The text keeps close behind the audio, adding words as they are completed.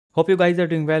Hope you guys are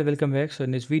doing well. Welcome back. So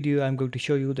in this video, I'm going to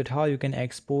show you that how you can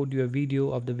export your video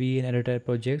of the VN editor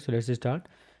project. So let's start.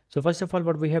 So first of all,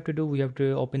 what we have to do, we have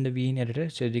to open the VN editor.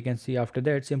 So as you can see, after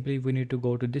that, simply we need to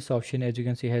go to this option. As you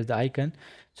can see, has the icon.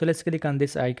 So let's click on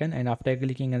this icon, and after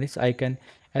clicking on this icon,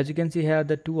 as you can see here are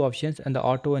the two options, and the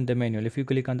auto and the manual. If you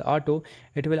click on the auto,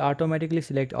 it will automatically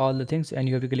select all the things, and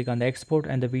you have to click on the export,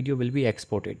 and the video will be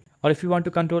exported. Or if you want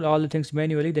to control all the things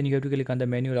manually, then you have to click on the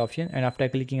manual option, and after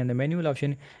clicking on the manual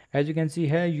option, as you can see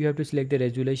here, you have to select the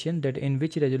resolution, that in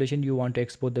which resolution you want to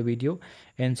export the video,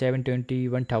 in 720,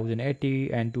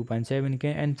 1080, and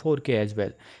 2.7K and 4K as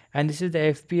well. And this is the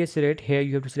FPS rate. Here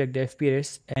you have to select the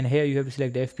FPS, and here you have to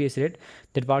select the FPS rate,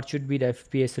 that what should be the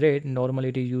FPS rate. Normally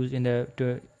it is used in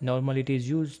the normally it is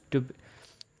used to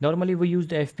normally we use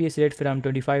the FPS rate from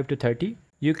 25 to 30.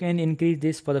 You can increase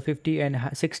this for the 50 and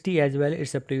 60 as well.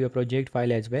 It's up to your project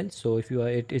file as well. So if you are,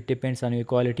 it depends on your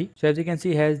quality. So as you can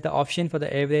see, has the option for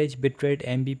the average bitrate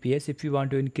Mbps. If you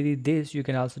want to increase this, you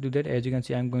can also do that. As you can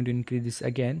see, I'm going to increase this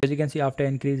again. As you can see, after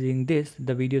increasing this,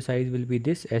 the video size will be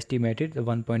this estimated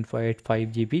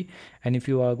 1.585 GB. And if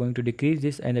you are going to decrease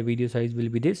this, and the video size will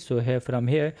be this. So here, from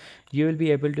here, you will be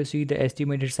able to see the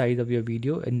estimated size of your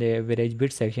video in the average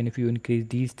bit section if you increase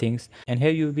these things. And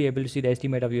here you will be able to see the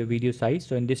estimate of your video size.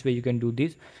 So in this way you can do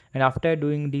this. And after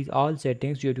doing these all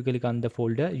settings, you have to click on the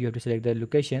folder. You have to select the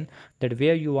location, that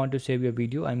where you want to save your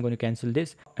video. I'm going to cancel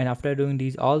this. And after doing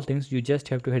these all things, you just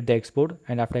have to hit the export,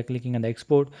 and after clicking on the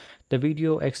export, the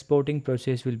video exporting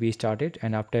process will be started.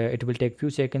 And after, it will take few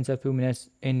seconds or few minutes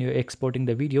in your exporting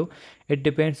the video. It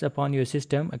depends upon your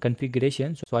system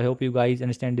configuration. So I hope you guys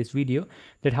understand this video,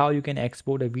 that how you can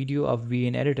export a video of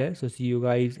VN editor. So see you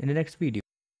guys in the next video.